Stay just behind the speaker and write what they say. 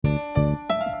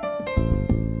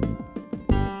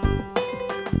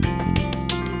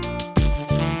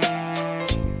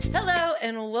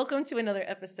to another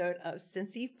episode of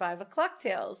S1E4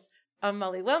 Cocktails. I'm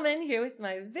Molly Wellman here with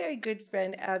my very good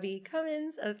friend Abby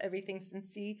Cummins of Everything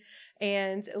Cincy,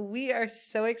 and we are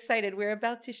so excited. We're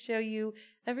about to show you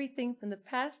everything from the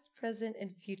past, present,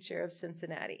 and future of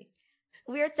Cincinnati.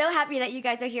 We are so happy that you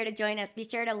guys are here to join us. Be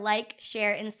sure to like,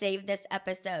 share, and save this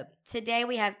episode. Today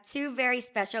we have two very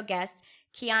special guests,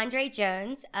 Keandre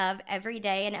Jones of Every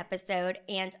Day an Episode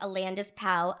and Alandes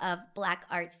Powell of Black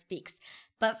Art Speaks.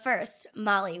 But first,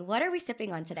 Molly, what are we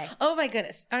sipping on today? Oh my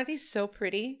goodness. Aren't these so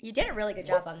pretty? You did a really good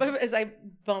job on this. As I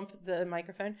bump the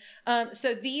microphone.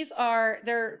 So these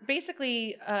they're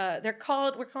basically, we're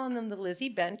calling them the Lizzie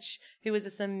Bench, who was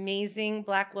this amazing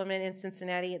Black woman in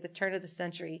Cincinnati at the turn of the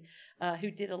century, who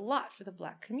did a lot for the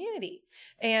Black community.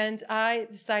 And I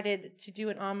decided to do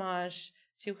an homage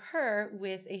to her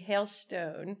with a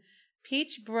Hailstone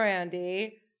Peach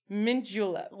Brandy Mint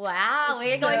Julep. Wow,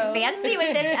 we're going fancy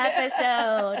with this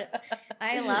episode.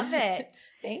 I love it.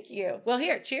 Thank you. Well,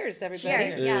 here, cheers,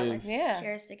 everybody. Cheers. Yeah.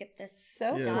 Cheers to get this.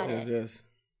 So yes.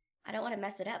 I don't want to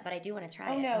mess it up, but I do want to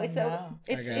try it. Oh no,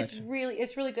 it's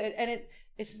really good, and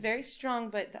it's very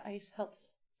strong, but the ice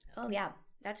helps. Oh yeah,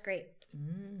 that's great.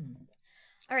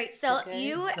 All right, so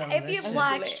if you've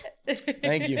watched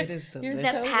Thank you.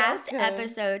 the past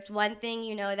episodes, one thing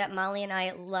you know that Molly and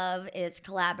I love is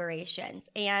collaborations.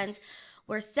 And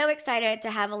we're so excited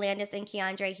to have Alandes and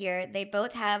Keandre here. They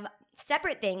both have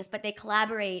separate things, but they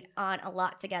collaborate on a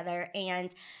lot together.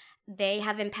 And they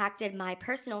have impacted my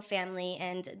personal family,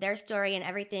 and their story and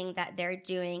everything that they're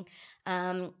doing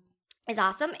is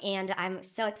awesome. And I'm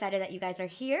so excited that you guys are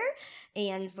here,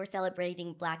 and we're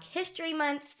celebrating Black History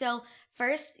Month. So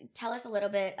first, tell us a little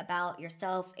bit about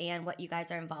yourself and what you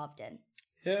guys are involved in.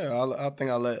 Yeah, I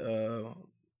think I'll let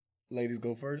ladies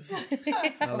go first.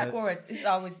 Of course, it's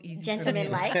always easy.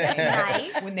 Gentleman-like, that's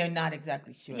nice. When they're not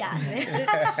exactly sure. Yeah.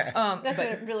 That's what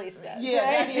it really says. Yeah,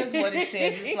 that is what it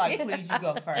says. It's like, please, you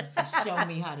go first and show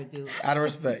me how to do it. Out of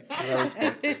respect.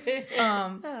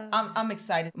 I'm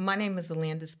excited. My name is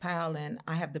Alandes Powell, and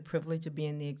I have the privilege of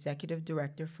being the executive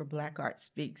director for Black Art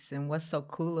Speaks. And what's so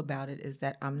cool about it is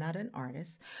that I'm not an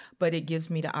artist, but it gives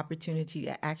me the opportunity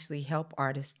to actually help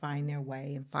artists find their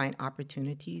way and find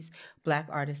opportunities, Black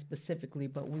artists specifically,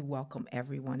 but we welcome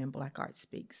everyone in Black Art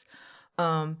Speaks.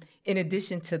 In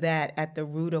addition to that, at the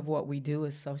root of what we do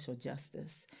is social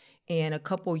justice. And a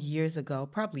couple years ago,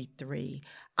 probably 3,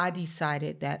 I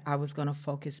decided that I was going to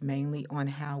focus mainly on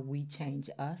how we change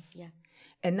us. Yeah.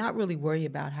 And not really worry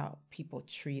about how people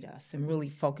treat us, and really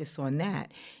focus on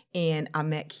that. And I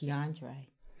met Keandre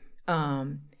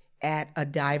at a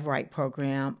Dive Right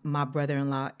program. My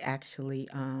brother-in-law actually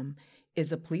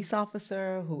is a police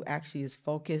officer who actually is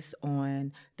focused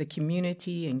on the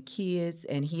community and kids,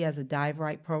 and he has a Dive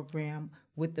Right program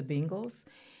with the Bengals.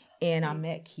 And I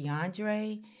met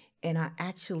Keandre, and I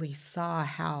actually saw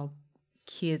how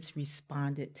kids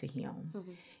responded to him.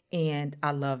 Mm-hmm. And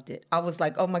I loved it. I was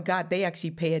like, oh my God, they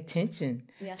actually pay attention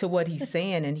to what he's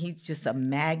saying, and he's just a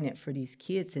magnet for these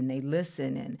kids, and they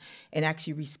listen and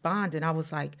actually respond. And I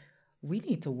was like, we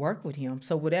need to work with him.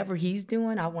 So whatever he's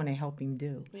doing, I want to help him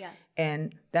do. Yeah.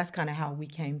 And that's kind of how we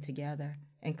came together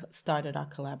and started our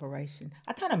collaboration.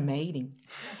 I kind of made him.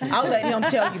 I'll let him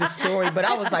tell you the story, but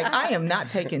I was like, I am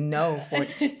not taking no for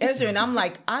Ezra. And I'm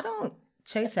like, I don't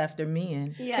chase after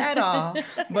men at all.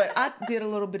 But I did a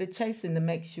little bit of chasing to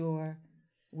make sure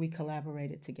we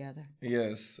collaborated together.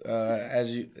 Yes.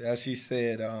 As she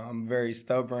said, I'm very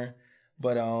stubborn.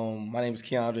 But my name is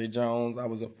Keandre Jones. I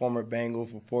was a former Bengal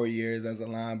for 4 years as a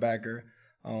linebacker.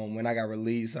 When I got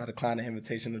released, I declined the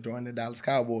invitation to join the Dallas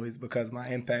Cowboys because my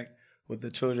impact with the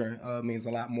children means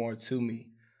a lot more to me.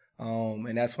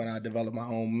 And that's when I developed my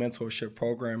own mentorship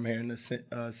program here in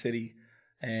the city.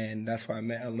 And that's why I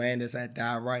met Alandes at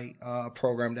Dive Right, a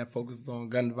program that focuses on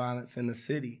gun violence in the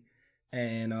city.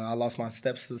 And I lost my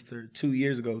stepsister 2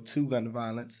 years ago to gun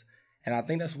violence. And I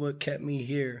think that's what kept me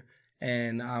here.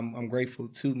 And I'm grateful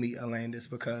to meet Alandes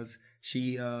because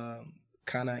she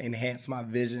kind of enhanced my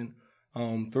vision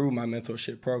through my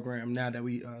mentorship program now that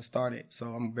we started. So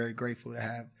I'm very grateful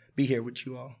to be here with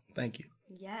you all. Thank you.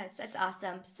 Yes, that's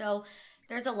awesome. So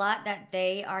there's a lot that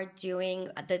they are doing.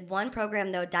 The one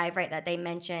program, though, Dive Right, that they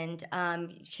mentioned,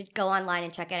 you should go online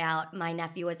and check it out. My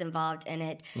nephew was involved in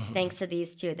it thanks to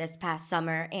these two this past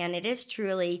summer. And it is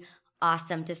truly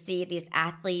awesome to see these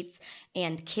athletes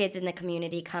and kids in the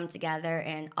community come together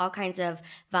and all kinds of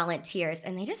volunteers,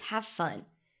 and they just have fun.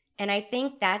 And I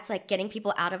think that's like getting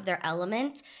people out of their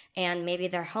element and maybe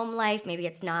their home life, maybe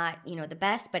it's not, the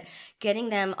best, but getting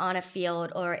them on a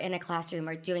field or in a classroom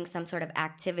or doing some sort of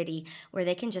activity where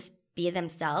they can just be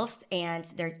themselves and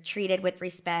they're treated with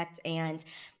respect. And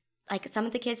like some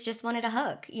of the kids just wanted a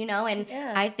hug, you know, and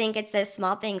I think it's those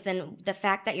small things, and the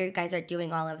fact that you guys are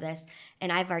doing all of this,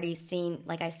 and I've already seen,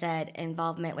 like I said,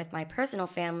 involvement with my personal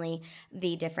family,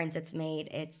 the difference it's made.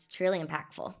 It's truly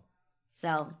impactful.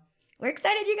 So we're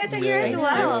excited you guys are here as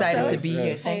well. We're excited So to be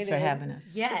here. excited. Thanks for having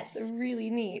us. Yes. It's really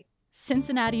neat.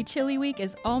 Cincinnati Chili Week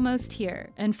is almost here,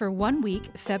 and for 1 week,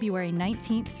 February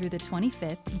 19th through the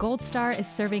 25th, Gold Star is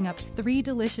serving up 3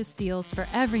 delicious deals for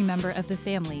every member of the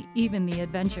family, even the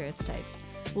adventurous types.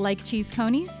 Like cheese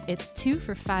conies, it's 2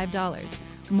 for $5.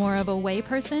 More of a whey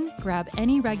person? Grab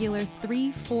any regular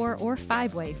 3, 4, or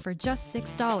 5-way for just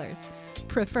 $6.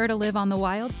 Prefer to live on the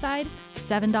wild side?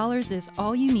 $7 is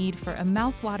all you need for a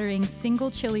mouth-watering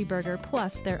single chili burger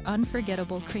plus their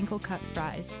unforgettable crinkle-cut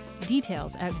fries.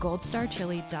 Details at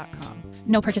goldstarchili.com.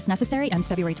 No purchase necessary. Ends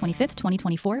February 25th,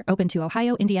 2024. Open to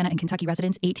Ohio, Indiana, and Kentucky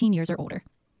residents 18 years or older.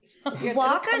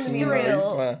 Walk us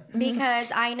through, because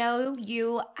I know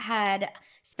you had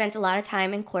spent a lot of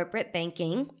time in corporate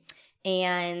banking,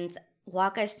 and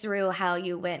walk us through how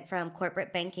you went from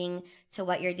corporate banking to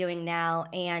what you're doing now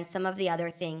and some of the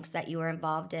other things that you were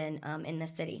involved in the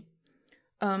city.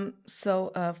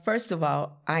 So first of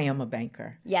all, I am a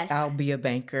banker. Yes. I'll be a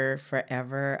banker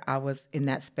forever. I was in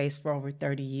that space for over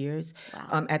 30 years.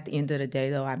 Wow. At the end of the day,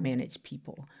 though, I manage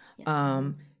people.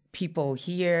 People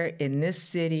here in this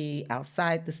city,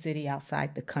 outside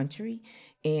the country.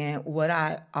 And what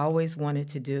I always wanted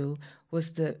to do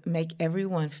was to make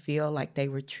everyone feel like they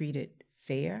were treated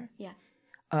fair,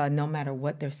 no matter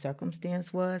what their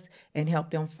circumstance was, and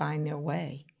help them find their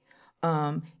way.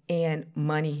 And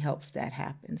money helps that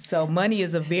happen. So money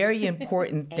is a very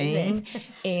important thing,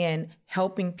 and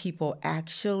helping people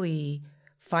actually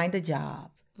find a job,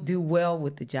 do well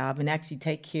with the job, and actually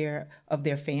take care of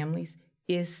their families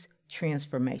is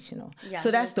transformational. So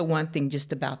that's the one thing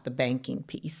just about the banking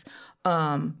piece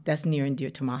that's near and dear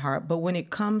to my heart. But when it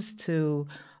comes to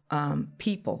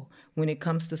people, when it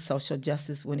comes to social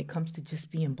justice, when it comes to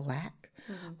just being Black,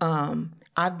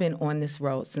 I've been on this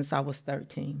road since I was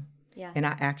 13. And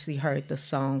I actually heard the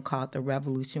song called "The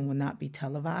Revolution Will Not Be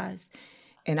Televised."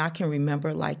 And I can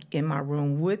remember, like, in my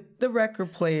room with the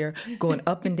record player going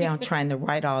up and down trying to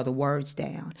write all the words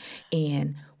down.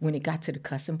 And when it got to the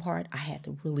cussing part, I had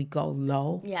to really go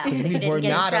low because we were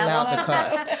not allowed to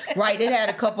cuss. Right, it had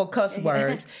a couple cuss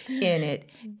words in it.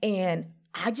 And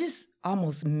I just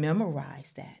almost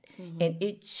memorized that. And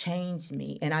it changed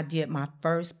me. And I did my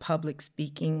first public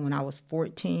speaking when I was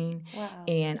 14. Wow.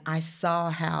 And I saw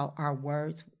how our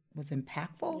words was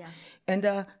impactful. And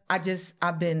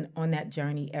I've been on that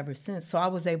journey ever since. So I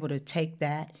was able to take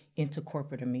that into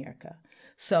corporate America.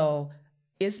 So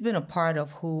it's been a part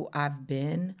of who I've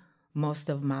been most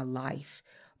of my life.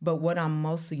 But what I'm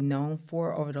mostly known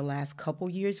for over the last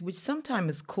couple years, which sometimes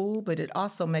is cool, but it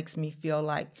also makes me feel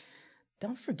like,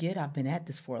 don't forget I've been at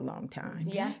this for a long time.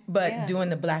 But doing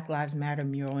the Black Lives Matter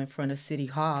mural in front of City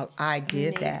Hall, I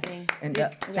did that. And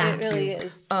it really is.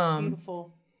 It's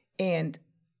beautiful. And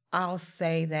I'll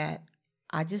say that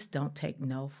I just don't take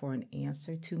no for an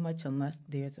answer too much unless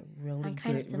there's a really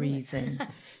good reason.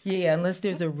 Unless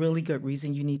there's a really good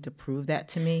reason you need to prove that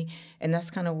to me. And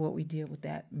that's kind of what we did with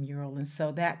that mural. And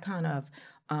so that kind of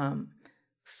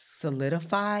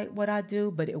solidified what I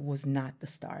do, but it was not the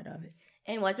start of it.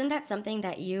 And wasn't that something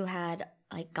that you had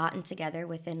like gotten together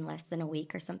within less than a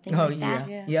week or something like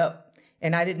that? Yep.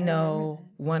 And I didn't know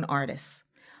one artist.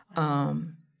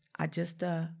 I just,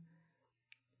 I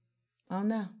don't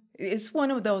know. It's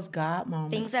one of those God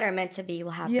moments. Things that are meant to be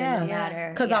will happen no matter.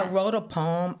 Because I wrote a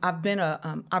poem.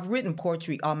 I've written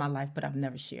poetry all my life, but I've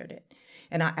never shared it.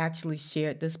 And I actually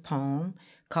shared this poem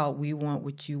called "We Want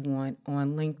What You Want"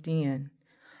 on LinkedIn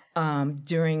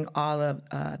during all of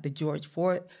the George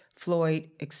Floyd,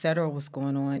 et cetera, was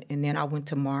going on. And then I went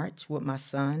to march with my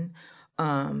son,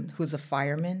 who's a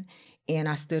fireman. And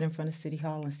I stood in front of City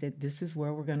Hall and said, this is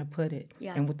where we're going to put it.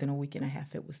 And within a week and a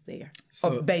half, it was there.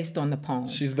 So based on the poem.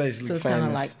 She's basically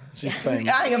famous. Like, she's famous.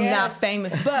 I am not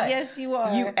famous, but yes, you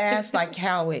are. You asked like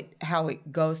how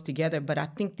it goes together. But I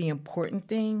think the important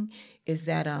thing is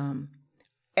that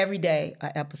every day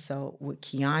an episode with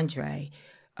Keandre,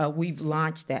 we've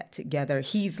launched that together.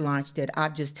 He's launched it.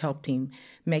 I've just helped him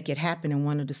make it happen in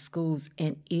one of the schools.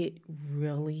 And it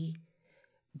really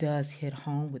does hit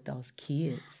home with those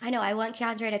kids. I know. I want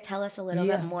Keandre to tell us a little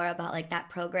bit more about like that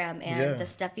program and the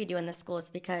stuff you do in the schools,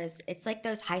 because it's like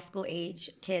those high school age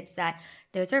kids that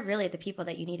those are really the people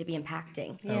that you need to be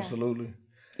impacting. Absolutely.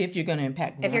 If you're going to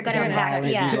impact. If you're going to impact,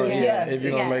 if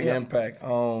you're going to make an impact.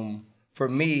 For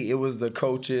me, it was the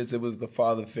coaches, it was the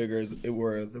father figures, it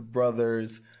were the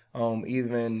brothers,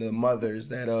 even the mothers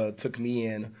that took me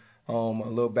in A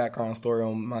little background story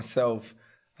on myself.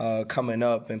 Coming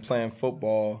up and playing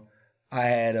football, I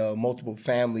had multiple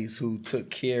families who took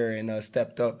care and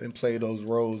stepped up and played those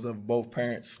roles of both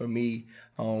parents for me.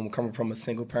 Coming from a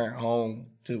single parent home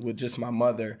with just my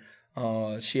mother,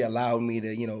 she allowed me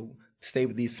to, stay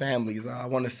with these families. I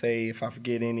want to say, if I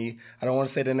forget any, I don't want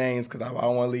to say the names because I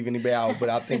don't want to leave anybody out, but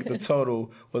I think the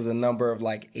total was a number of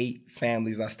like 8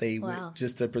 families I stayed with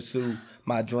just to pursue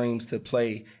my dreams to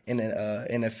play in the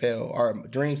NFL or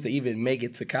dreams to even make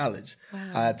it to college. Wow.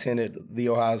 I attended The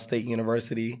Ohio State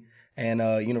University and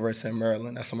University of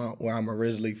Maryland. That's where I'm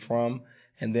originally from.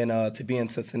 And then to be in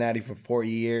Cincinnati for 4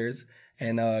 years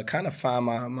and kind of find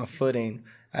my footing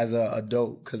as an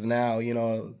adult, because now,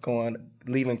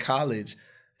 leaving college,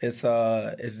 it's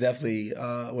definitely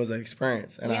was an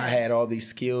experience. And I had all these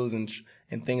skills and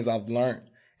things I've learned.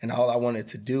 And all I wanted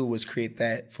to do was create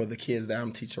that for the kids that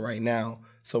I'm teaching right now.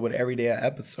 So with every day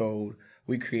episode,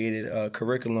 we created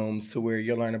curriculums to where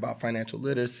you're learning about financial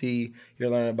literacy, you're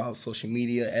learning about social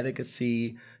media etiquette,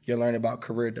 you're learning about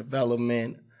career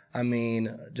development. I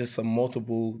mean, just some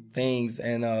multiple things.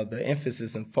 And the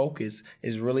emphasis and focus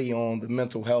is really on the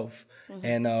mental health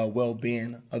and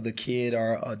well-being of the kid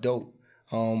or adult.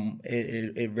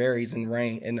 It varies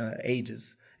in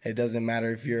ages. It doesn't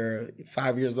matter if you're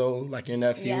 5 years old, like your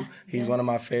nephew. He's one of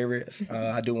my favorites.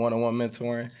 I do one-on-one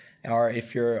mentoring. Or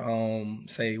if you're,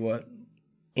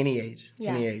 any age.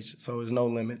 So there's no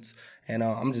limits. And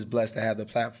I'm just blessed to have the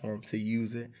platform to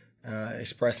use it,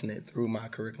 expressing it through my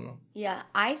curriculum. Yeah,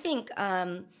 I think,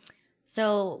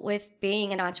 so with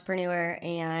being an entrepreneur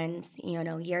and,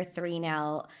 year 3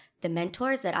 now, the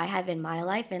mentors that I have in my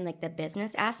life and like the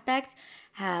business aspects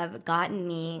have gotten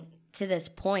me to this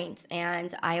point.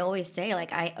 And I always say,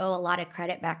 like, I owe a lot of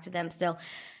credit back to them. So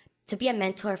to be a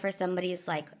mentor for somebody's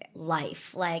like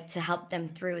life, like to help them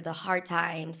through the hard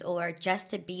times or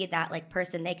just to be that like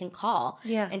person they can call.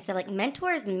 Yeah. And so like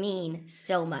mentors mean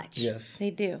so much. Yes. They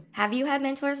do. Have you had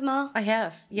mentors, Mo? I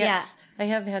have. Yes. Yeah. I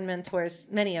have had mentors,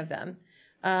 many of them.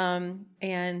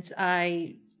 And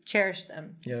I cherish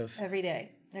them every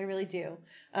day. I really do.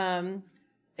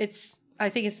 I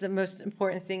think it's the most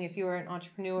important thing if you're an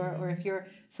entrepreneur or if you're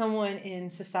someone in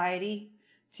society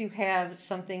to have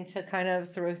something to kind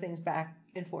of throw things back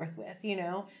and forth with,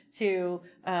 to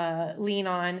lean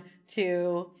on,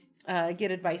 to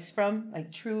get advice from,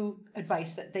 like true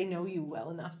advice that they know you well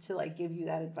enough to like give you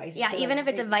that advice. Yeah, even if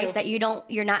it's advice that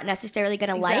you're not necessarily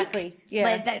going to like, but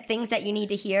that things that you need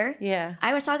to hear. Yeah.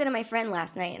 I was talking to my friend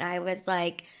last night and I was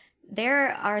like, there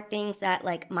are things that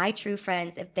like my true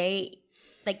friends, if they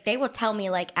will tell me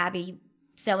like, Abby,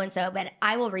 so-and-so, but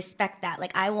I will respect that.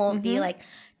 Like I won't be like,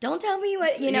 don't tell me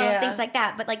what, things like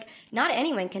that. But like not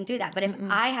anyone can do that. But if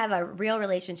I have a real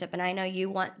relationship and I know you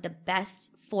want the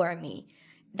best for me,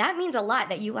 that means a lot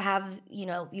that you have,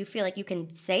 you feel like you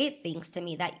can say things to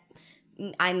me that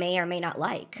I may or may not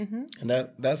like. And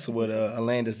that's what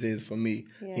Alandes is for me.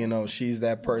 Yeah. She's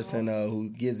that person who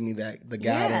gives me the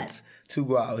guidance to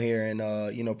go out here and,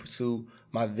 pursue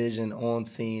my vision on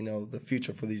seeing the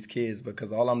future for these kids,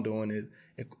 because all I'm doing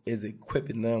is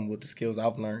equipping them with the skills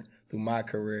I've learned through my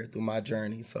career, through my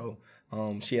journey. So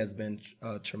she has been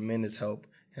a tremendous help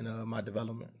in my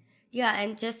development. Yeah,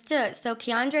 and so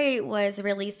Keandre was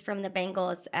released from the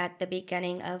Bengals at the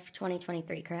beginning of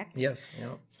 2023, correct? Yes.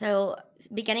 Yeah. So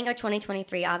beginning of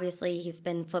 2023, obviously he's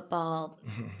been football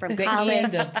from college.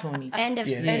 End of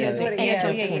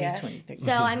 2023.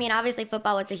 So, I mean, obviously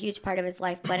football was a huge part of his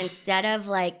life, but instead of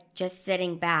like just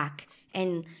sitting back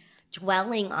and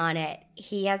dwelling on it,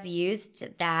 he has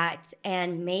used that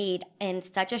and made in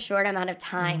such a short amount of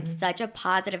time such a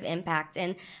positive impact.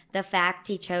 And the fact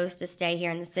he chose to stay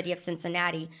here in the city of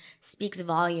Cincinnati speaks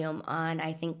volume on,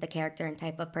 I think, the character and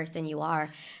type of person you are,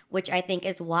 which I think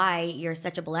is why you're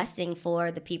such a blessing for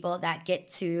the people that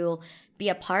get to be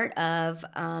a part of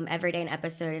Everyday an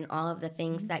Episode and all of the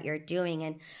things that you're doing.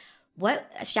 And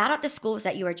shout out the schools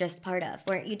that you were just part of.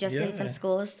 Weren't you just in some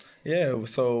schools? Yeah,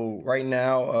 so right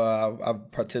now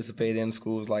I've participated in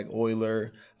schools like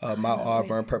Euler, Mount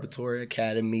Auburn Preparatory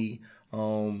Academy,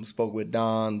 spoke with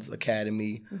Don's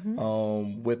Academy.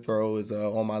 Withrow is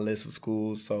on my list of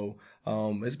schools. So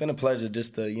it's been a pleasure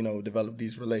just to, develop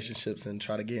these relationships and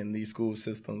try to get in these school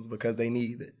systems because they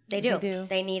need it. They do.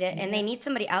 They need it. And they need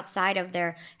somebody outside of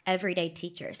their everyday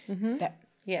teachers.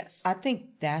 Yes. I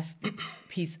think that's the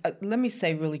piece. Let me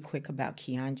say really quick about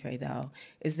Keandre, though,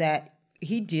 is that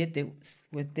he did this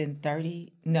within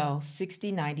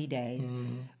 60, 90 days.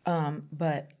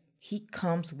 But he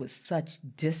comes with such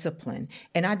discipline.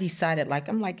 And I decided,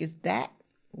 is that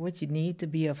what you need to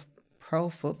be a pro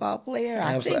football player?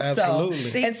 I think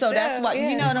Absolutely. so. And so that's why,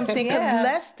 you know what I'm saying? Because Yeah.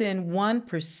 less than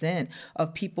 1%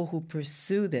 of people who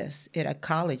pursue this at a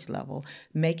college level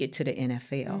make it to the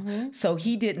NFL. So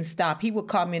he didn't stop. He would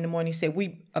call me in the morning and say,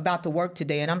 we about to work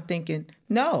today. And I'm thinking,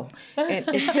 no. And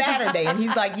it's Saturday. And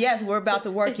he's like, yes, we're about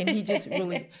to work. And he just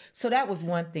really, so that was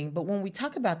one thing. But when we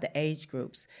talk about the age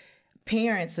groups,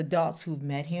 parents, adults who've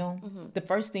met him, the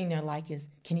first thing they're like is,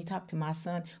 can he talk to my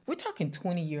son? We're talking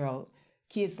 20-year-old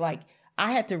kids. Like,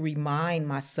 I had to remind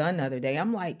my son the other day,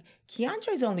 I'm like,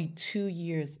 Keandre's only 2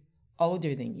 years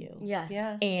older than you.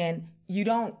 Yeah. And you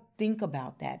don't think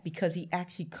about that because he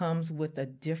actually comes with a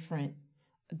different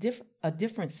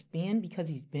spin because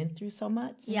he's been through so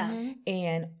much. Yeah.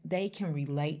 And they can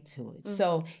relate to it.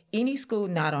 So any school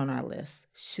not on our list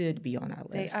should be on our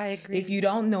list. I agree. If you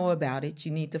don't know about it,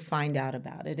 you need to find out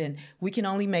about it. And we can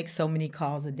only make so many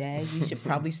calls a day. You should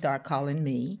probably start calling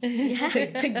me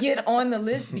to get on the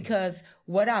list, because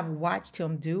what I've watched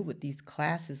him do with these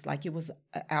classes, like it was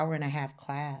an hour and a half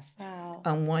class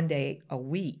on one day a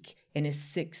week, and it's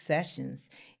 6 sessions.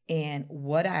 And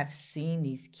what I've seen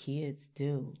these kids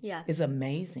do is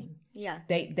amazing. Yeah.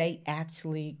 They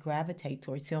actually gravitate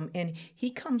towards him. And he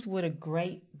comes with a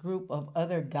great group of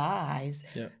other guys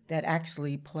that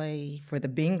actually play for the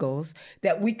Bengals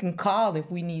that we can call if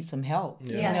we need some help.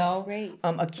 Yeah. You know? Great.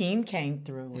 Akeem came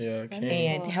through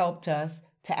and helped us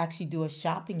to actually do a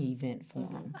shopping event for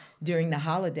him during the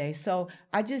holiday. So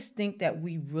I just think that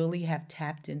we really have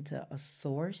tapped into a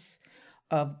source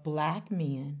of Black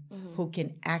men who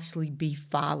can actually be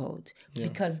followed,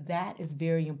 because that is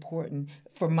very important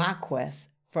for my quest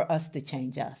for us to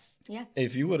change us. Yeah.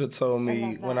 If you would have told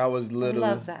me when I was little, I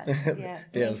love that. Yeah.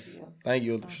 yes, thank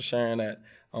you for sharing that.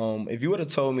 If you would have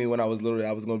told me when I was little that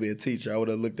I was going to be a teacher, I would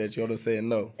have looked at you and said,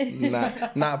 no,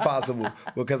 not possible.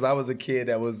 Because I was a kid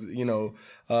that was,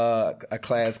 a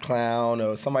class clown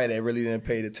or somebody that really didn't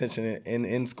pay attention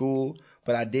in school.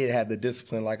 But I did have the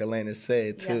discipline, like Alandes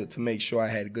said, to make sure I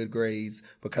had good grades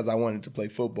because I wanted to play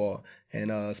football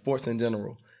and sports in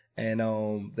general. And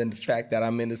then the fact that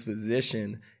I'm in this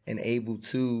position and able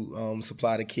to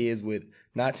supply the kids with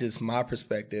not just my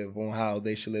perspective on how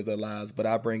they should live their lives, but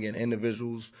I bring in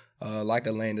individuals like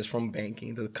Alandes from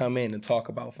banking to come in and talk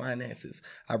about finances.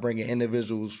 I bring in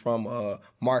individuals from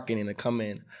marketing to come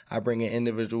in. I bring in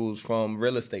individuals from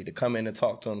real estate to come in and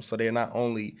talk to them, so they're not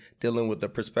only dealing with the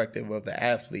perspective of the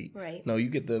athlete. Right. No, you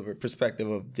get the perspective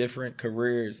of different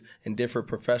careers and different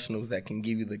professionals that can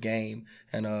give you the game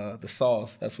and the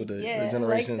sauce. That's what the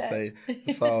generation say.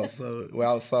 The sauce. So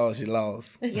without sauce, you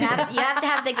lost. You have to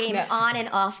have the game on and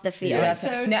off the field. Yeah,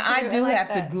 so now true. I do I like have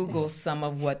that. to Google some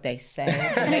of what they say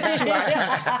to make sure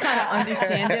I kind of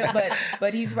understand it.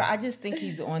 But he's right. I just think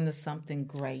he's on to something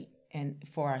great and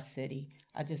for our city.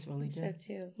 I just really do. So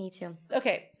too. Me too.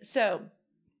 Okay, so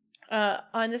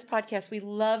on this podcast, we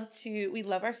love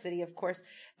our city, of course,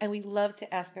 and we love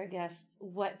to ask our guests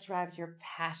what drives your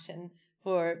passion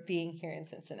for being here in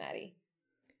Cincinnati.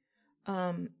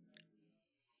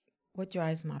 What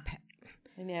drives my passion?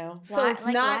 I know. So it's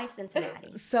why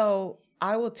Cincinnati? So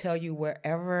I will tell you,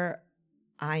 wherever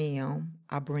I am,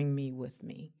 I bring me with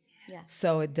me. Yeah.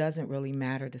 So it doesn't really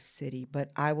matter the city,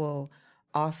 but I will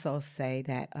also say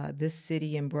that this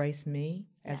city embraced me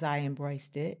as I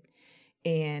embraced it.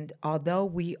 And although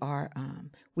we are,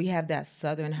 we have that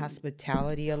Southern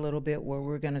hospitality a little bit where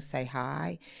we're going to say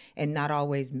hi and not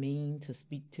always mean to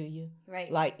speak to you.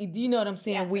 Right. Like, do you know what I'm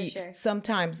saying? Yeah, for sure.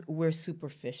 Sometimes we're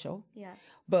superficial. Yeah.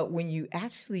 But when you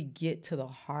actually get to the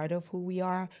heart of who we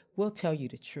are, we'll tell you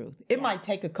the truth. It might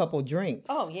take a couple drinks.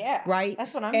 Oh, yeah. Right?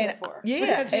 That's what I'm here for. Yeah.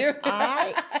 Look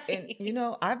at you.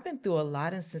 And I've been through a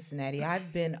lot in Cincinnati.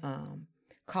 I've been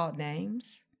called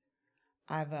names.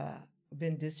 I've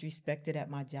been disrespected at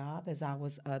my job as I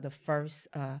was the first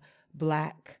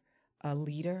Black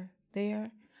leader there.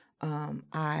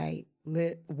 I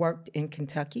worked in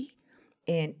Kentucky,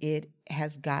 and it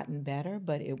has gotten better,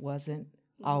 but it wasn't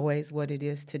always what it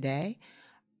is today.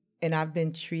 And I've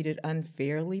been treated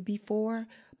unfairly before,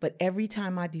 but every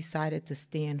time I decided to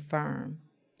stand firm,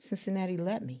 Cincinnati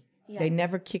let me. Yeah. They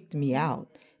never kicked me out.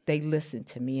 They listened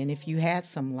to me. And if you had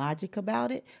some logic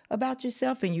about it, about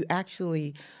yourself, and you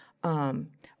actually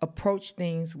approach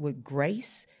things with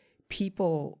grace,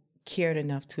 people cared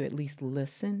enough to at least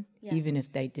listen, even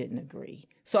if they didn't agree.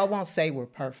 So I won't say we're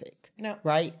perfect,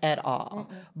 right, at all.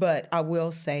 But I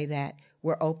will say that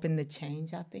we're open to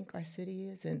change, I think our city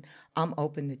is, and I'm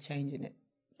open to changing it.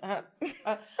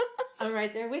 I'm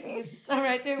right there with you. I'm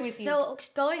right there with you. So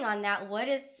going on that, what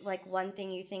is like one thing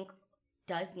you think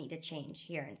does need to change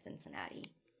here in Cincinnati?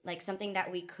 Like something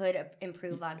that we could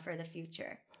improve on for the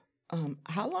future?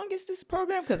 how long is this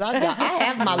program? Because I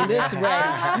have my list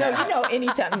ready. No,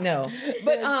 anytime. No,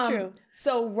 but That's true.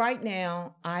 So right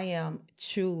now, I am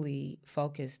truly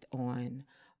focused on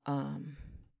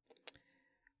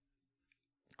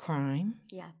crime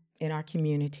in our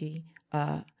community.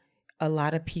 A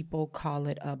lot of people call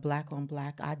it black on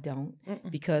black. I don't,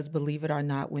 because believe it or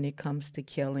not, when it comes to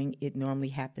killing, it normally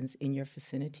happens in your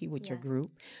vicinity with your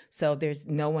group. So there's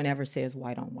no one ever says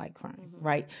white on white crime,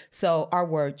 right? So our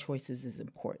word choices is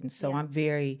important. So I'm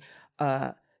very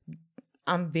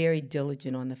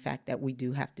diligent on the fact that we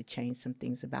do have to change some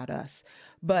things about us.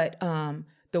 But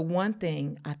the one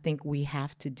thing I think we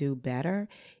have to do better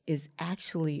is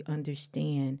actually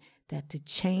understand that to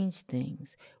change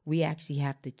things, we actually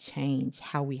have to change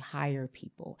how we hire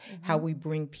people, how we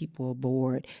bring people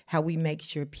aboard, how we make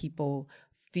sure people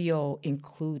feel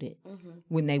included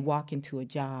when they walk into a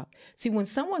job. See, when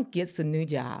someone gets a new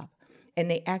job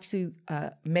and they actually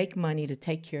make money to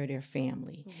take care of their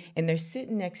family, and they're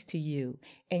sitting next to you,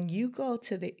 and you go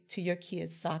to your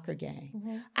kid's soccer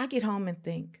game, I get home and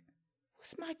think,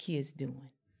 what's my kids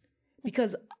doing?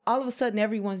 Because all of a sudden,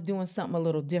 everyone's doing something a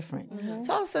little different.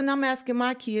 So all of a sudden, I'm asking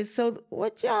my kids, so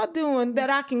what y'all doing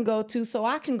that I can go to so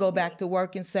I can go back to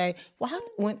work and say, well, I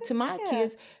went to my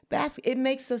kids' basket. It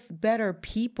makes us better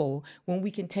people when we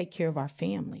can take care of our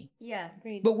family. Yeah.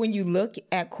 But when you look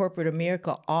at corporate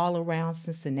America all around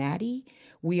Cincinnati,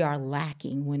 we are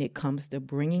lacking when it comes to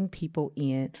bringing people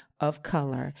in of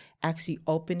color, actually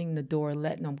opening the door,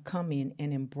 letting them come in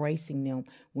and embracing them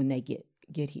when they get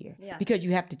here. Because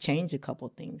you have to change a couple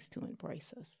things to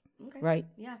embrace us. Right?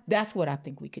 Yeah. That's what I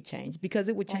think we could change, because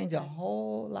it would change a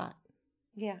whole lot.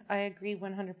 Yeah, I agree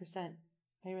 100%.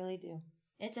 I really do.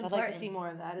 It's important. I'd like to see more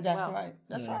of that as well. That's right.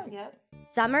 That's right. Yep.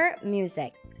 Summer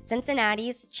Music.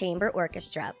 Cincinnati's Chamber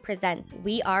Orchestra presents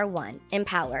We Are One in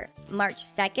Powell, March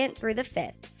 2nd through the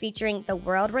 5th, featuring the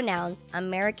world-renowned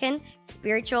American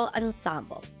Spiritual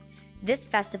Ensemble. This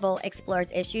festival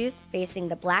explores issues facing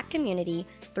the Black community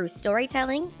through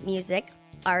storytelling, music,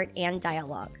 art, and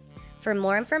dialogue. For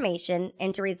more information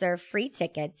and to reserve free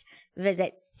tickets,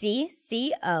 visit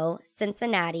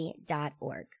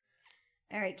ccocincinnati.org.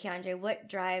 All right, Keandre, what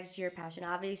drives your passion?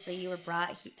 Obviously, you were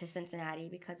brought to Cincinnati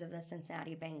because of the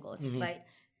Cincinnati Bengals, but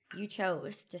you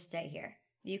chose to stay here.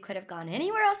 You could have gone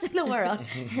anywhere else in the world.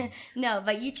 No,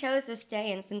 but you chose to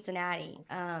stay in Cincinnati.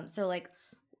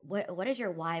 What is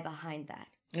your why behind that?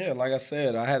 Yeah, like I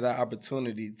said, I had that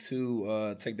opportunity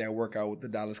to take that workout with the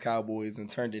Dallas Cowboys and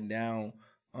turned it down.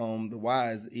 The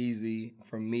why is easy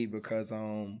for me because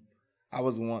I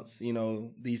was once,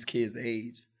 these kids'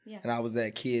 age. Yeah. And I was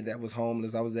that kid that was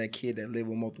homeless. I was that kid that lived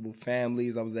with multiple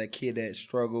families. I was that kid that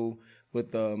struggled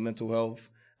with mental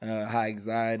health, high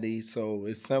anxiety. So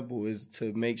it's simple, is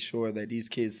to make sure that these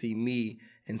kids see me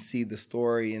and see the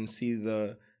story and see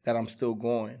that I'm still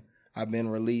going. I've been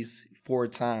released 4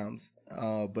 times,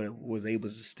 but was able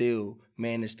to still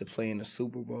manage to play in the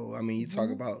Super Bowl. I mean, you talk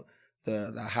about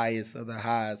the highest of the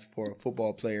highs for a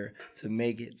football player to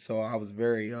make it. So I was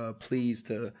very pleased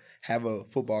to have a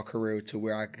football career to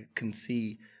where I can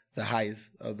see the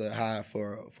highest of the high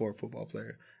for a football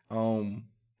player. And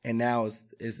now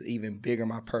it's even bigger.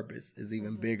 My purpose is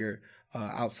even bigger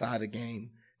outside the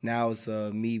game. Now it's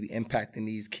me impacting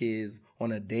these kids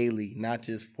on a daily, not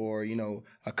just for, a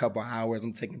couple of hours.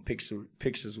 I'm taking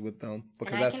pictures with them.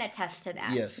 Because and I can attest to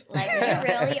that. Yes. Like, you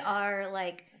really are,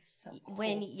 like, so cool.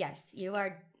 You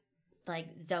are, like,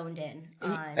 zoned in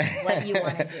on what you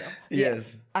want to do.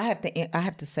 Yes. I have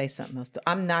to say something else.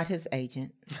 I'm not his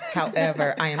agent.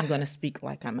 However, I am going to speak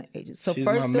like I'm an agent. So She's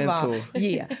first my of all,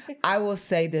 mentor. I will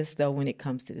say this, though, when it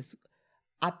comes to this.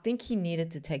 I think he needed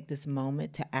to take this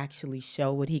moment to actually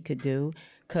show what he could do,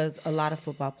 because a lot of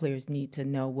football players need to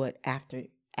know what after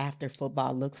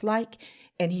football looks like,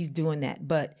 and he's doing that.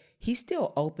 But he's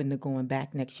still open to going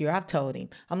back next year. I've told him.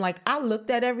 I'm like, I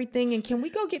looked at everything, and can we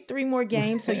go get 3 more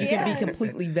games so you can be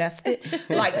completely vested?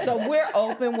 So we're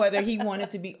open, whether he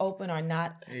wanted to be open or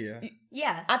not.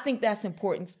 Yeah. I think that's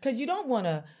important, because you don't want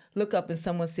to look up and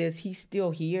someone says he's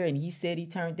still here and he said he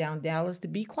turned down Dallas. To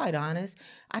be quite honest,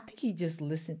 I think he just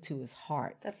listened to his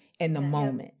heart in the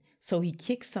moment. Yeah. So he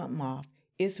kicked something off.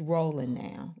 It's rolling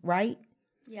now, right?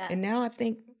 Yeah. And now I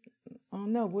think, oh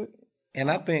no,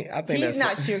 I think he's that's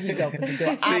not sure he's opened the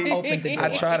door. I've opened the door. I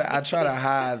try to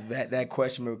hide that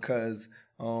question because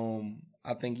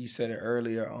I think you said it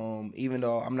earlier. Even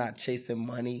though I'm not chasing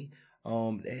money,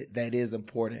 that is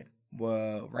important.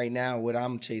 Well, right now, what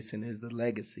I'm chasing is the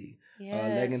legacy.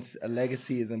 Yes. A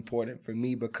legacy is important for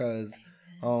me because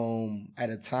At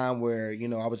a time where,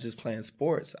 I was just playing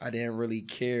sports. I didn't really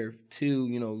care to,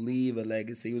 leave a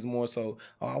legacy. It was more so,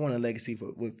 I want a legacy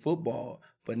with football.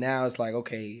 But now it's like,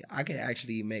 okay, I can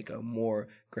actually make a more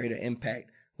greater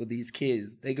impact with these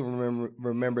kids. They can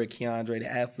remember Keandre,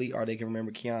 the athlete, or they can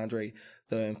remember Keandre,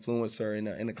 the influencer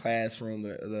in the classroom,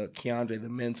 the Keandre, the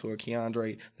mentor,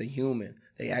 Keandre, the human.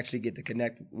 They actually get to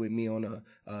connect with me on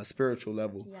a spiritual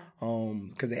level,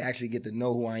 because they actually get to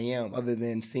know who I am, other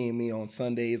than seeing me on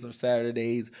Sundays or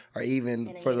Saturdays, or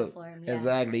even for uniform,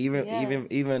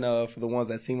 even for the ones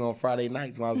that see me on Friday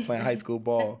nights when I was playing high school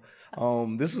ball.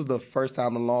 This was the first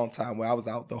time in a long time where I was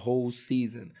out the whole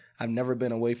season. I've never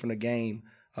been away from the game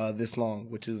this long,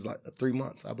 which is like 3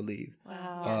 months, I believe.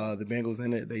 Wow. The Bengals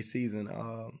ended their season.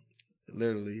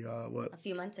 Literally, a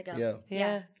few months ago.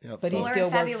 Yeah. But he still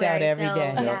works out every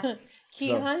day. Yeah.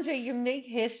 Keandre, you make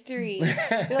history.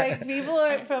 Like, people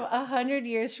are from 100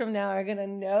 years from now are gonna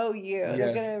know you. Yes.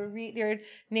 They're gonna your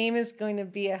name is going to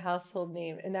be a household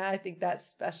name, and I think that's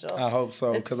special. I hope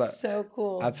so, It's because so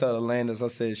cool. I tell Alandes, I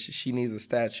said she needs a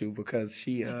statue, because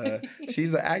she's an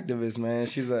activist, man.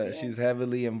 She's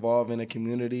heavily involved in the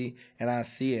community, and I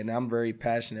see it, and I'm very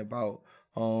passionate about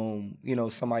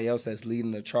somebody else that's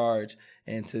leading the charge.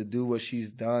 And to do what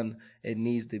she's done, it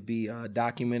needs to be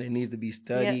documented. It needs to be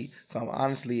studied. Yes. So I'm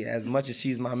honestly, as much as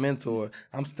she's my mentor,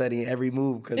 I'm studying every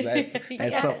move, because that's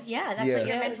what your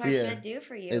mentor should do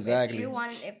for you. Exactly.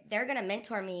 If they're gonna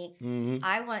mentor me, Mm-hmm.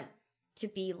 I want to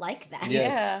be like that.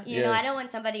 Yes. You know, I don't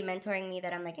want somebody mentoring me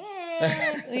that I'm like,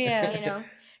 yeah.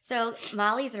 So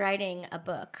Molly's writing a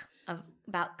book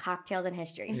about cocktails and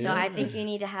history. So I think you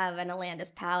need to have an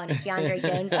Alandes Powell and a Keandre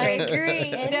Jones I drink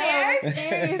agree. in there.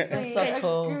 Seriously. That's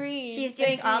so cool. Agreed. She's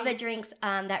doing all the drinks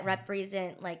that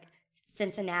represent like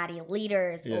Cincinnati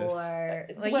leaders, Yes. or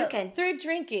Well, you can. through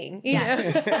drinking, you know,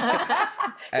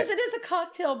 because it is a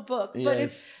cocktail book. But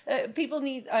Yes.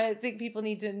 it's I think people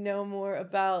need to know more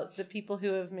about the people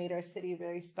who have made our city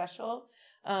very special.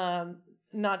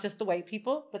 Not just the white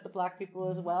people, but the Black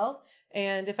people as well.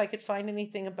 And if I could find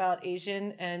anything about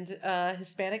Asian and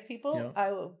Hispanic people,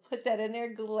 I will put that in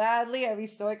there gladly. I'd be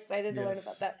so excited to learn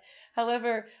about that.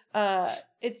 However,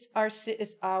 it's our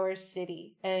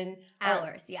city, and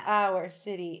our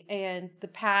city, and the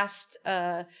past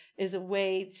is a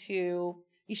way to.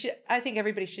 I think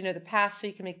everybody should know the past so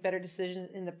you can make better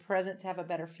decisions in the present to have a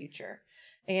better future.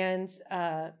 And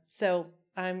so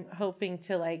I'm hoping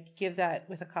to give that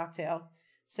with a cocktail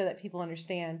so that people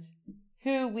understand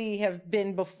who we have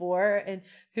been before and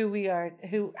who we are,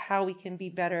 how we can be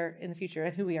better in the future,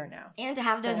 and who we are now. And to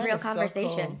have those real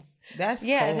conversations. So cool. That's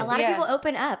cool. A lot of people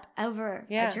open up over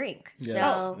a drink.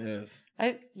 Yes.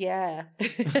 So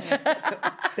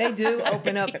They do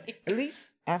open up, at least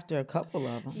after a couple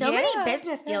of them. so many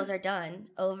business deals are done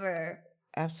over.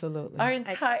 Absolutely. Our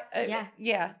entire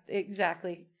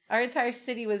exactly. Our entire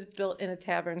city was built in a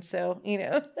tavern, so She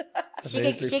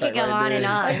could go on and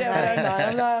on.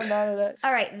 I'm not.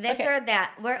 All right, this or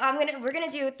that. We're gonna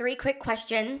do 3 quick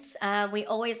questions. We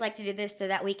always like to do this so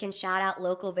that we can shout out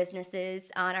local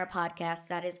businesses on our podcast.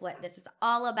 That is what this is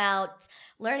all about: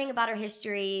 learning about our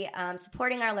history,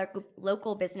 supporting our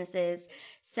local businesses.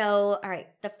 So, all right,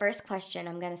 the first question.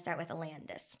 I'm gonna start with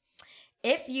Alandes.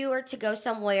 If you were to go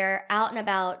somewhere out and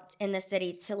about in the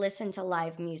city to listen to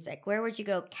live music, where would you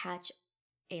go catch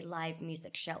a live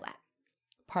music show at?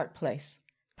 Park Place.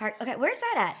 Okay, where's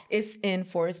that at? It's in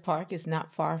Forest Park. It's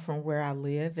not far from where I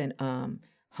live, and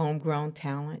homegrown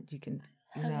talent. You can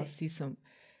see some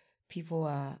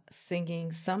people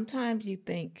singing. Sometimes you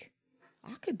think,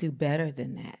 I could do better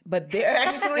than that, but they're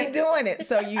actually doing it.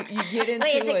 So you get into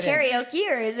it. Wait, is it karaoke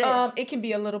or is it? It can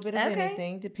be a little bit of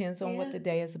anything. Depends on what the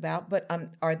day is about,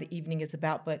 or the evening is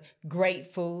about. But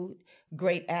great food,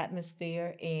 great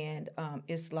atmosphere, and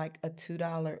it's like a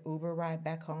 $2 Uber ride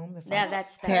back home.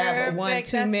 That's have one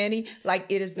too many.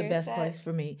 It is the best place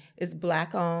for me. It's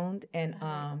Black owned, and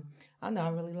I know I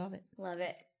really love it. Love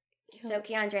it. So,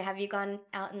 Keandre, have you gone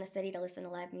out in the city to listen to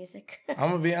live music?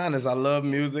 I'm going to be honest. I love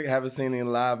music. Haven't seen any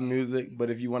live music. But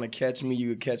if you want to catch me,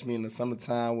 you could catch me in the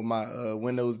summertime with my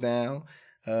windows down,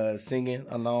 singing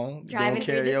along. Driving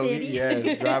doing karaoke. Through the city?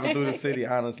 Yes, driving through the city,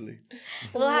 honestly.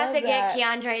 We'll have to get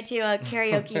Keandre to a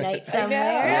karaoke night somewhere.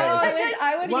 Yes.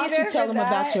 I would Why be don't there you tell for them that.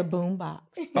 about your boombox?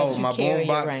 Oh, my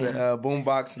boombox.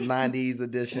 Boombox 90s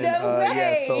edition. No way.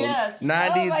 Yeah, so Yes.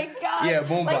 90s. Oh my God. Yeah,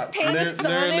 boombox. Panasonic,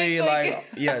 Literally,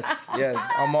 yes.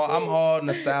 I'm all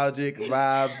nostalgic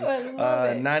vibes. I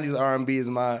love it. 90s R&B is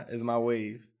my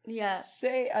wave. Yeah.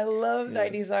 I love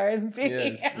 90s R&B.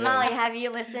 Yes. Molly, have you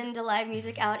listened to live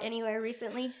music out anywhere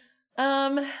recently?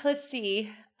 Let's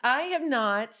see. I have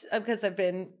not because I've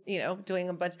been, doing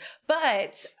a bunch,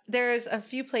 but there's a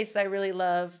few places I really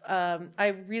love.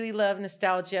 I really love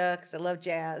Nostalgia because I love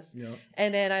jazz. Yep.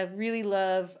 And then I really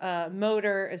love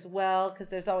Motor as well because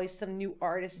there's always some new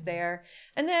artists there.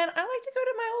 And then I like to go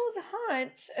to my old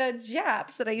haunt,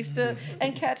 Japs that I used to,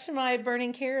 and catch my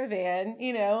burning caravan,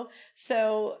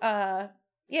 So,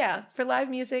 yeah, for live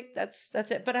music, that's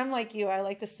it. But I'm like you, I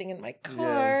like to sing in my car.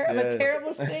 Yes, I'm a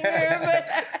terrible singer, but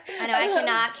I know I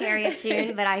cannot carry a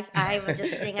tune, but I would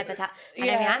just sing at the top. And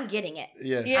I mean, I'm getting it.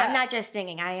 Yeah. I'm not just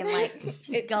singing. I am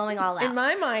like going all out. In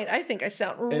my mind, I think I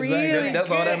sound really Exactly. That's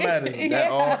good. all that matters. That's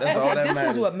all that This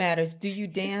matters. is what matters. Do you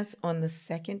dance on the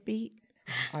second beat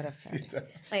or the first?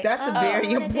 Like, That's a very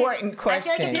I wanna important I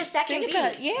question. feel like it's the second Think beat.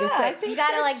 about, I think You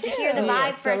gotta so like too. hear the vibe Yeah,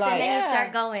 so first, like- and then you Yeah.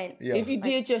 start going. Yeah. If you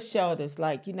did your shoulders,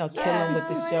 like, kill them with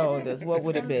the shoulders, what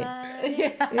would it be?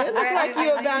 It looked like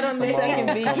you about on the Come second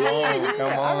on, beat. come on,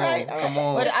 come All on, right. come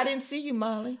on. But I didn't see you,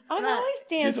 Molly. I'm always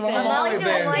dancing. I'm always doing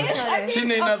dancing. one shoulder. She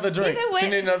need another drink. You know what? She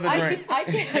need another drink. I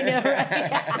know,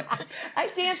 right? I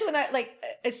dance when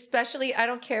especially, I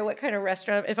don't care what kind of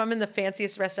restaurant. If I'm in the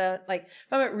fanciest restaurant, like if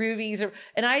I'm at Ruby's,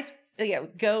 and I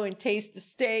go and taste the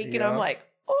steak, and I'm Yeah. like,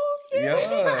 oh yeah.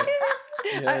 Yeah.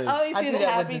 I Yes. always I do do the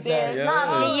that with happy dessert. dance. Yeah. Mom,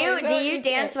 Oh, do you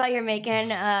dance while you're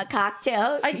making a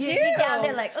cocktail? I You do. get down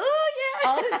there like, oh yeah,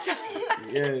 all the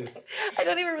time. Yes. I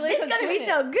don't even realize it's I'm gonna be doing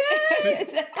so good.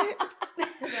 it.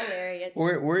 Hilarious.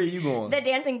 Where are you going? The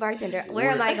dancing bartender.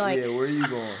 Where am I going? Yeah, where are you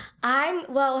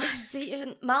going?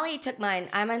 See, Molly took mine.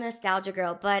 I'm a nostalgia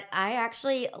girl, but I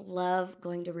actually love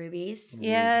going to Ruby's.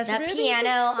 Yes, That Ruby's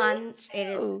piano is great on it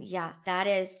too. is that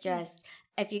is just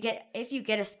if you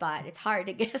get a spot, it's hard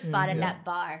to get a spot at that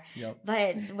bar. Yep.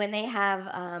 But when they have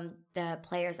the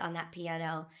players on that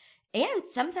piano, and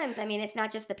sometimes it's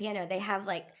not just the piano, they have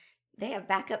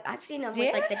backup. I've seen them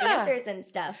with like the Yeah. dancers and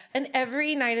stuff. And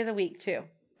every night of the week too.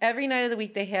 Every night of the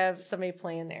week they have somebody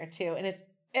playing there too, and it's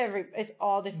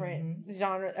all different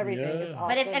genres. Everything is Yeah. awesome.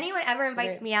 But if anyone ever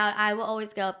invites Okay. me out, I will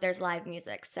always go if there's live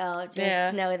music. So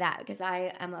just know that because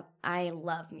I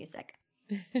love music.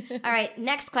 All right,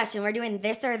 next question. We're doing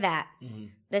this or that. Mm-hmm.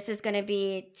 This is going to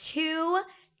be 2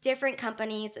 different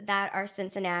companies that are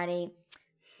Cincinnati.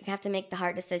 You have to make the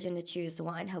hard decision to choose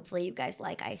one. Hopefully you guys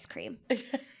like ice cream.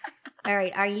 All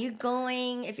right,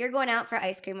 if you're going out for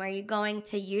ice cream, are you going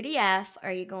to UDF or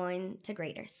are you going to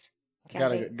Graders?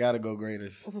 Keandre? Gotta go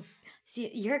Graders. See,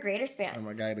 you're a Graders fan. I'm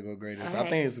a guy to go Graders. All I right.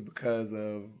 think it's because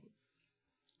of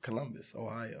Columbus,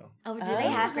 Ohio. Oh, do they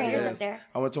have Graders up there?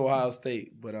 I went to Ohio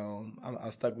State, but I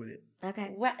stuck with it.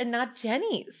 Okay. What? And not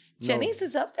Jenny's. No. Jenny's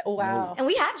is up there. Wow. And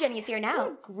we have Jenny's here I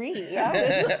now. agree.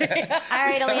 Obviously. All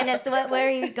right, Alandes, where are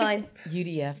you going?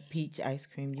 UDF peach ice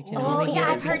cream. You can Oh, only yeah, get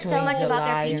it I've heard so between much about their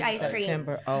July peach and ice cream.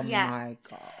 September. Oh Yeah. my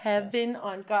God. Heaven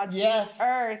on God's Yes.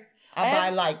 earth. I buy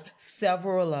like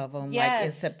several of them, like in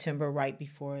Yes. September, right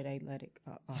before they let it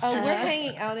go. Oh, we're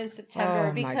hanging out in September Oh,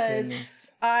 my because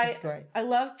goodness. I It's great. I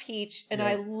love peach and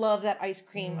I love that ice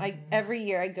cream. Every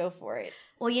year I go for it.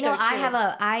 Well, you So know, true.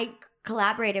 I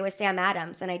collaborated with Sam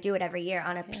Adams, and I do it every year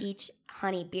on a peach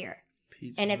honey beer.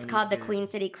 Peach And it's honey called the beer. Queen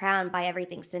City Crown by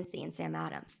Everything Cincy and Sam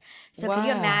Adams. So can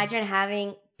you Wow. imagine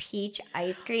having peach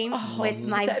ice cream with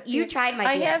my... That You beer- tried my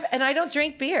I beer. have, and I don't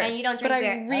drink beer. And you don't drink but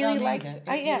beer. I really like it.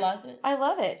 I, You yeah, like it? I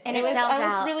love it. And it was, sells I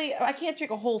was out. really, I can't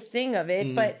drink a whole thing of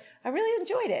it, but I really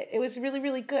enjoyed it. It was really,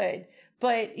 really good.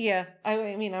 But yeah,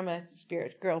 I mean, I'm a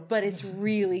spirit girl, but it's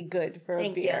really good for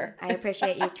Thank a beer. you. I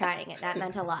appreciate you trying it. That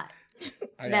meant a lot.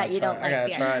 I that gotta you try- don't I like gotta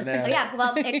beer. try it now. Oh, yeah,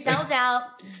 well, it sells out.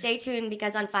 Stay tuned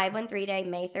because on 513 Day,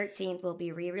 May 13th, we'll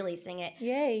be re-releasing it.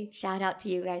 Yay. Shout out to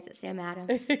you guys at Sam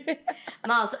Adams.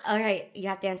 Miles, all right, you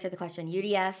have to answer the question.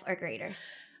 UDF or Graders?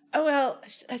 Oh, well,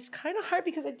 it's kind of hard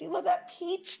because I do love that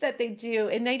peach that they do,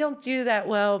 and they don't do that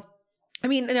well. I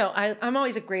mean, no, I'm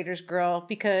always a Graders girl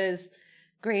because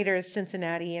Graders,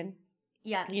 Cincinnati, and,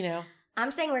 Yeah. I'm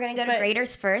saying we're going to go to But-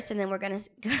 Graders first, and then we're going to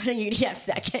go to UDF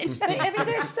second. I mean,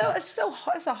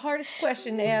 it's the hardest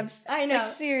question, Abs. I know. Like,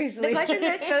 seriously. The questions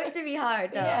are supposed to be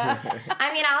hard, though. Yeah.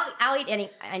 I mean, I'll eat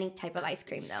any type of ice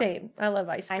cream, though. Same. I love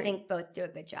ice cream. I think both do a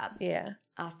good job. Yeah.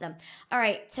 Awesome. All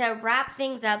right, to wrap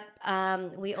things up,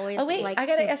 we always Oh, wait. like I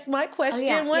got to to ask my question.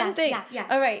 yeah, One yeah, thing. yeah.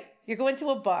 All right. You're going to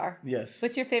a bar. Yes.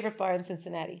 What's your favorite bar in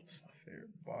Cincinnati? My favorite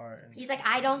bar? in He's like,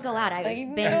 I don't go out. I've I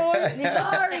been. know, I'm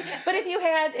sorry. But if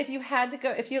you had to go,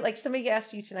 if you like somebody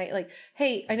asked you tonight, like,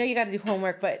 hey, I know you got to do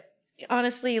homework, but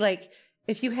honestly, like,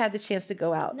 if you had the chance to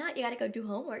go out. Not you got to go do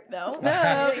homework though. No,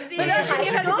 but He's you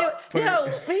had to Put do.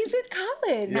 No, he's in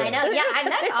college. I know. Yeah, and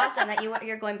that's awesome that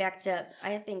you're going back to.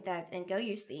 I think that and go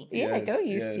UC. Yeah, go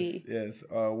Yes, UC. yes.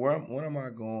 Where am I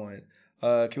going?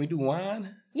 Can we do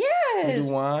wine? Yeah, We do Yes.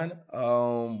 wine.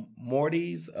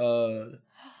 Morty's.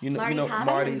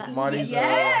 Marty's Marty's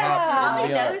Yeah, hops. Holly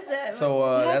Yeah. knows them.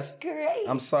 So That's great.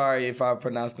 I'm sorry if I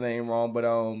pronounced the name wrong, but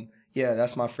yeah,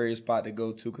 that's my favorite spot to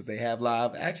go to because they have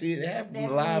live. Actually, they have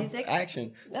live music?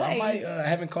 action. So Nice. I might. I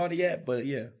haven't caught it yet, but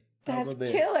yeah. I'll That's go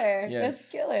there. killer. Yes.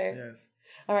 That's killer. Yes.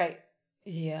 All right.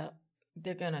 Yeah,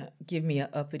 they're gonna give me an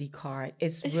uppity card.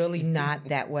 It's really not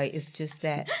that way. It's just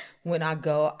that when I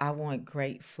go, I want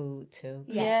great food too.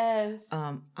 Yes.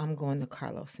 I'm going to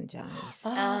Carlos and Johnny's.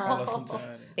 Carlos and Johnny.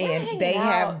 And hanging they out.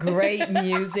 have great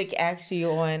music actually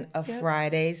on a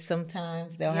Friday.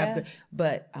 Sometimes they'll have good,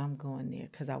 but I'm going there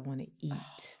because I want to eat.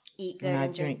 Eat good when I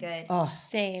and drink good. Oh,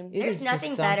 Same. it There's is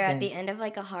nothing just better at something. the end of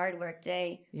like a hard work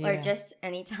day or Yeah. just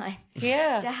any time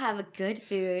Yeah. to have a good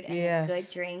food and Yes. a good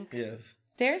drink. Yes.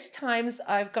 There's times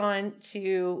I've gone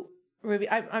to Ruby.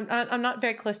 I'm not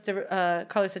very close to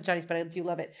Carlos and Johnny's, but I do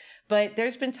love it. But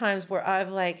there's been times where I've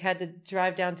like had to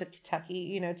drive down to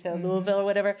Kentucky, to Louisville or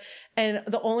whatever, and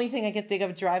the only thing I can think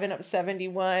of driving up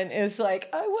 71 is like,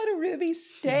 I want a Ruby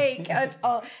steak. That's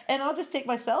all, and I'll just take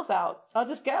myself out. I'll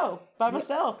just go by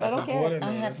myself. That's I don't important. care.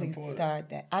 I No, have that's to important. start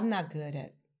that. I'm not good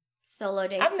at. Solo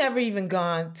dates. I've never even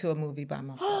gone to a movie by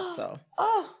myself, so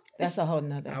Oh, that's a whole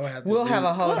nother. I would have to We'll do- have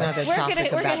a whole We're nother gonna- topic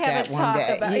we're about gonna have that a one talk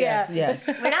day. about- Yes, yeah. yes.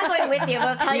 We're not going with you.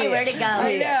 We'll tell you where to go.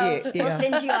 I know. We'll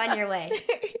send you on your way.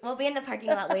 We'll be in the parking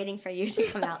lot waiting for you to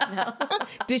come out. No.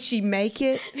 Did she make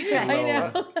it?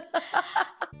 I know.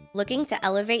 Looking to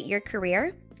elevate your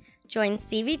career? Join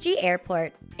CVG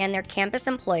Airport and their campus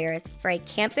employers for a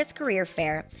campus career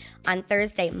fair on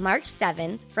Thursday, March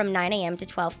 7th from 9 a.m. to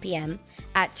 12 p.m.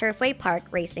 at Turfway Park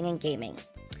Racing and Gaming.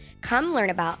 Come learn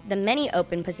about the many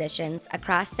open positions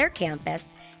across their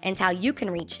campus and how you can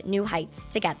reach new heights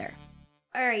together.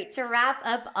 All right, to wrap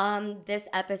up this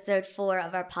episode 4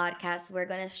 of our podcast, we're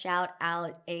going to shout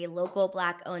out a local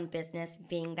Black-owned business,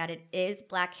 being that it is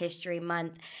Black History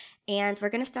Month, and we're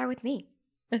going to start with me.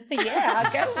 Yeah,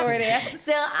 I'll go for it. Yeah.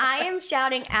 So I am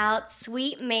shouting out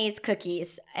Sweet Maize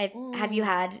Cookies. Have you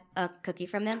had a cookie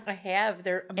from them? I have.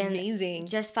 They're And amazing.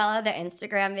 just follow their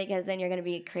Instagram because then you're going to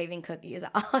be craving cookies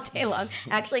all day long.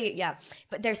 Actually, yeah,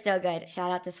 but they're so good.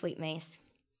 Shout out to Sweet Maize.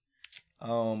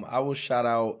 I will shout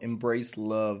out Embrace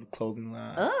Love clothing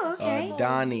line. Oh, okay.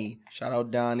 Donnie. Shout out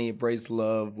Donnie, Embrace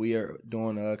Love. We are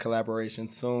doing a collaboration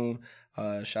soon.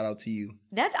 Shout out to you.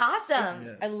 That's awesome.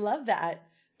 Yes. I love that.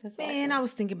 That's Man, I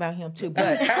was thinking about him too, but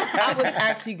I was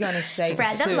actually gonna say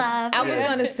Spread the too. love. I was Yes.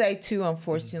 gonna say too.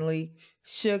 Unfortunately,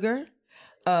 sugar.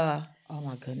 Oh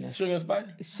my goodness. Sugar and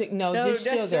spice? No, No, just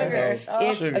just sugar. sugar. Oh.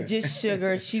 It's Sugar. just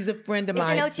sugar. She's a friend of It's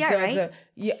an mine. OTR, Does right?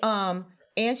 yeah.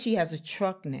 And she has a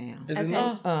truck now. Is it Okay.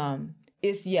 not?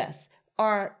 It's yes.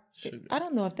 Or Sugar. I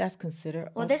don't know if that's considered.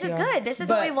 Well, this is OTR, good. This is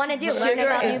what but we want to do. Learn Sugar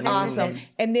about is new awesome. businesses.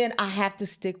 And then I have to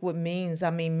stick with Means.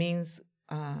 I mean, Means.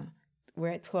 We're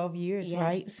at 12 years, Yes.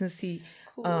 right? Since he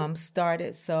Cool.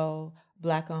 started. So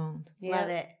Black owned. Love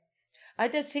it.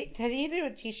 Did he do a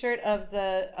T-shirt of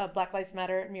the Black Lives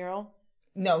Matter mural?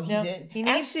 No, he No, didn't. he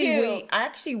needs actually, to. we I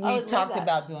would love talked that.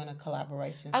 about doing a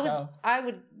collaboration. So I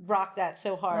would rock that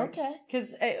so hard. Okay.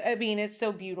 Because I mean, it's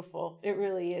so beautiful. It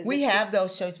really is. we It's have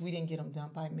those shirts. We didn't get them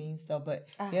done by Means though, but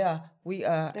yeah, we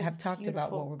have talked about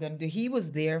beautiful. what we're going to do. He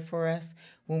was there for us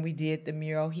when we did the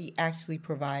mural. He actually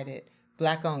provided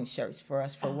Black owned shirts for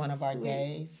us for one of our sweet.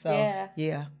 days. So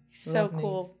Yeah. so so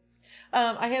cool.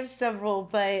 I have several,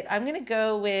 but I'm gonna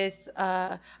go with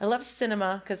I love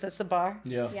Cinema because that's the bar.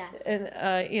 Yeah. Yeah. And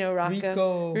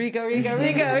Rocco. Rico. Rico.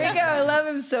 I love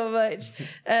him so much.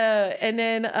 And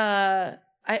then I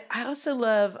also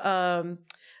love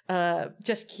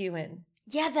Just Queuing.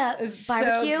 Yeah, the It's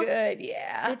barbecue. so good.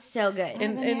 Yeah. It's so good. I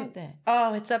haven't had that.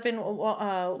 Oh, it's up in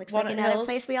Looks like Walnut another Hills.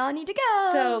 place we all need to go.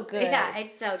 So good. Yeah,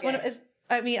 it's so It's one good. of,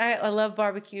 I love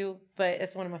barbecue, but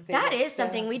it's one of my favorites. That is so-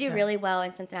 something we do really well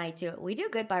in Cincinnati too. We do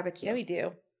good barbecue. Yeah, we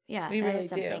do. Yeah, we that really is do.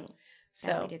 something So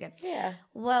that we do good. yeah.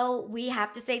 Well, we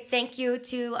have to say thank you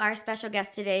to our special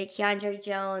guests today, Keandre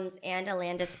Jones and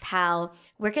Alandes Powell.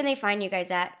 Where can they find you guys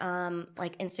at,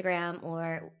 like Instagram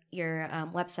or your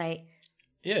website?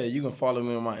 Yeah, you can follow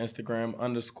me on my Instagram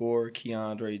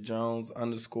 _Keandre Jones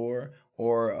 _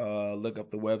 or look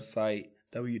up the website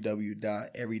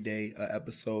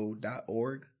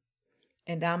www.everydayepisode.org.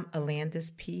 And I'm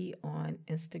Alandes P on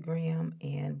Instagram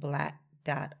and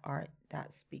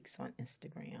black.art.speaks on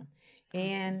Instagram.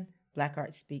 And Black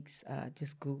Art Speaks,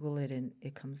 just Google it and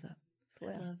it comes up as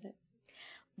well. Love it.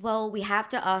 Well, we have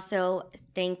to also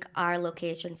thank our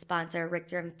location sponsor,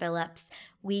 Richter and Phillips.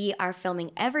 We are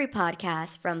filming every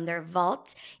podcast from their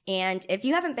vault. And if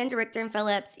you haven't been to Richter and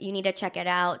Phillips, you need to check it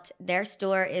out. Their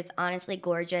store is honestly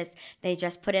gorgeous. They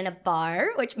just put in a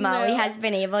bar, which Molly has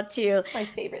been able to My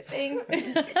favorite thing.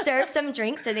 serve some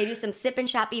drinks. So they do some sip and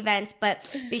shop events,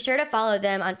 but be sure to follow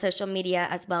them on social media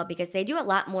as well, because they do a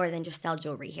lot more than just sell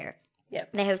jewelry here.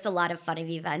 Yep. They host a lot of fun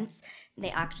events.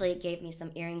 They actually gave me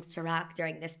some earrings to rock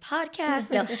during this podcast.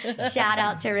 So shout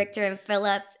out to Richter and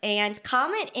Phillips. And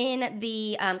comment in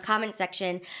the comment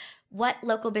section what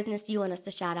local business you want us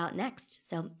to shout out next.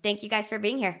 So thank you guys for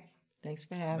being here. Thanks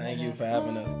for having us. Thank you for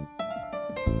having us.